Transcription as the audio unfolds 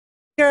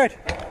scared.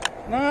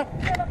 No.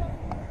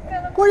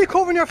 What are you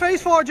covering your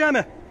face for,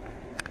 Gemma?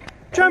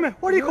 Gemma,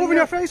 what are you covering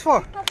your face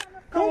for?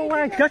 Go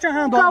away. Get your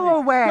hand on me. Go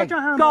away. Get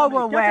your hand Go on me.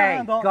 away. Get your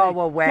hand on Go me.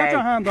 away. Get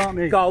your hand on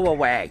me. Go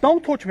away.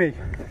 Don't touch me.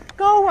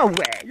 Go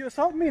away. You're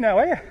assaulting me now,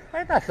 are you?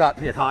 That's not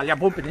me at all. You're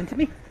bumping into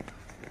me.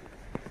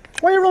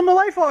 What are you running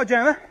away for,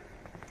 Gemma?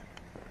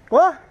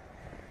 What?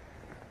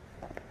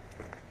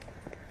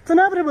 It's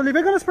inevitable. If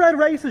you're going to spread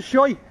racist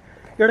shite,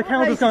 your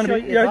account is going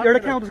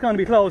to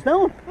be closed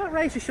down. What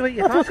racist shite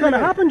you That's what's going to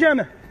happen,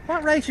 Gemma.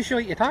 What racist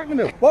shite you talking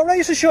about? What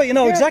racist shite? You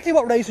know exactly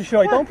what racist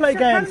shite. Don't play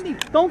games.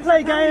 Don't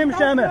play games,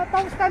 Gemma.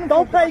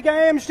 Don't play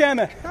games,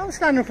 Gemma. Don't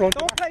stand in front.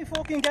 Don't play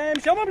fucking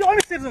games, Gemma. I'm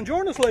a citizen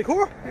journalist like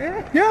her.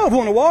 Yeah? Yeah, I've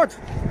won awards.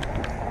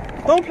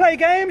 Don't play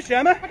games,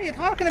 Gemma. What are you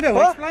talking about?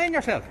 What? Explain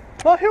yourself.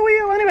 Well, who are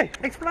you anyway?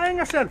 Explain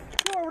yourself.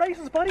 You're a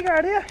racist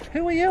bodyguard, are you?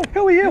 Who are you?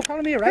 Who are you? You're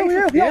calling me a Who are you?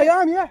 racist? Yeah,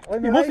 I am, yeah.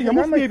 You must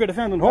be if you're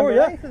defending her,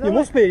 yeah. You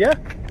must be, yeah.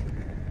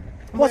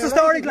 What's the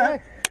story, Glenn?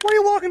 Why are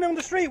you walking down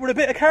the street with a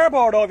bit of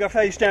cardboard over your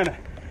face, Gemma?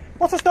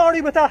 What's the story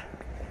with that?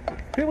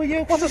 Who are you?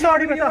 What's the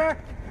story with that?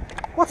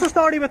 What's the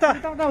story with I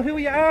that? don't know who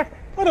you are.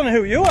 I don't know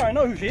who you are. I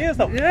know who she is,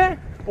 though. Yeah?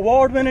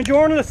 Award-winning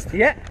journalist.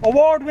 Yeah.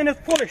 Award-winning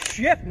full of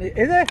shit.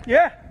 Is it?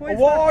 Yeah. Why is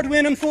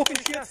Award-winning fucking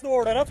shit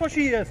store. That's what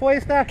she is. Why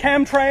is that?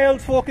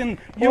 Chemtrails, fucking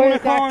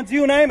unicorns,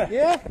 you name it.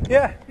 Yeah?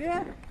 Yeah.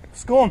 Yeah.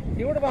 Scum.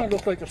 You're the one who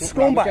looks like there's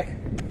something wrong with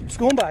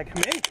Scumbag.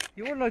 Scumbag. Me?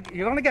 you're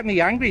going to get me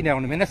angry now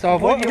in a minute, so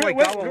avoid you.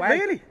 Go away.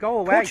 Really? Go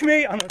away. Touch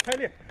me and I'll tell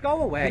you.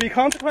 Go away. There'll be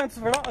consequences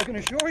for that, I can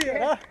assure you of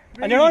that.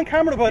 Really? And you're on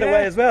camera, by the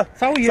way, as well.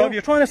 So are you. So if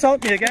you're trying to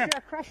assault me again.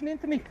 You're crashing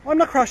into me. I'm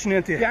not crashing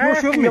into you. You You're are,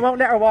 shoving and me. you won't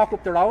let her walk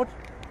up the road.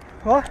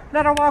 What?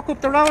 Let her walk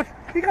up the road.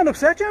 You getting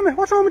upset, Gemma?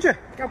 What's wrong with you?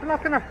 You're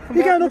blocking her.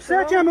 You getting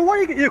upset, Gemma?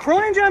 What are you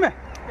crying, Gemma?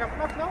 You're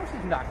blocking her.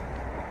 She's not.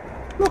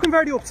 Looking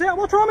very upset.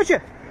 What's wrong with you?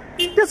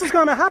 This is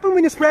going to happen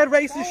when you spread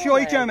racist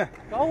shite, Gemma.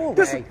 Go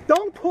away.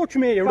 Don't touch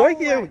me, right?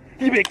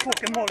 You big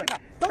fucking mullet.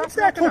 Don't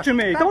start touching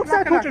me. Don't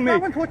start touching me.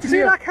 Do you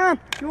see that can?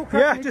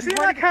 Yeah, do you see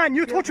that can?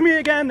 You touch me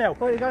again now.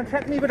 Well, you're going to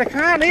threaten me with a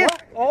can, here.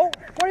 Oh,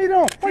 what are you doing?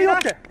 What are you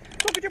up to?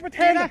 Look at you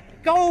pretending.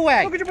 Go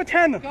away. Look at you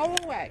pretending. Go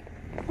away.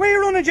 Where are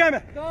you running,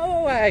 Gemma? Go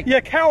away. You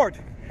coward.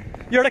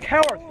 You're a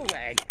coward. Go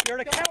away. You're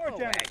a coward,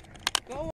 Gemma.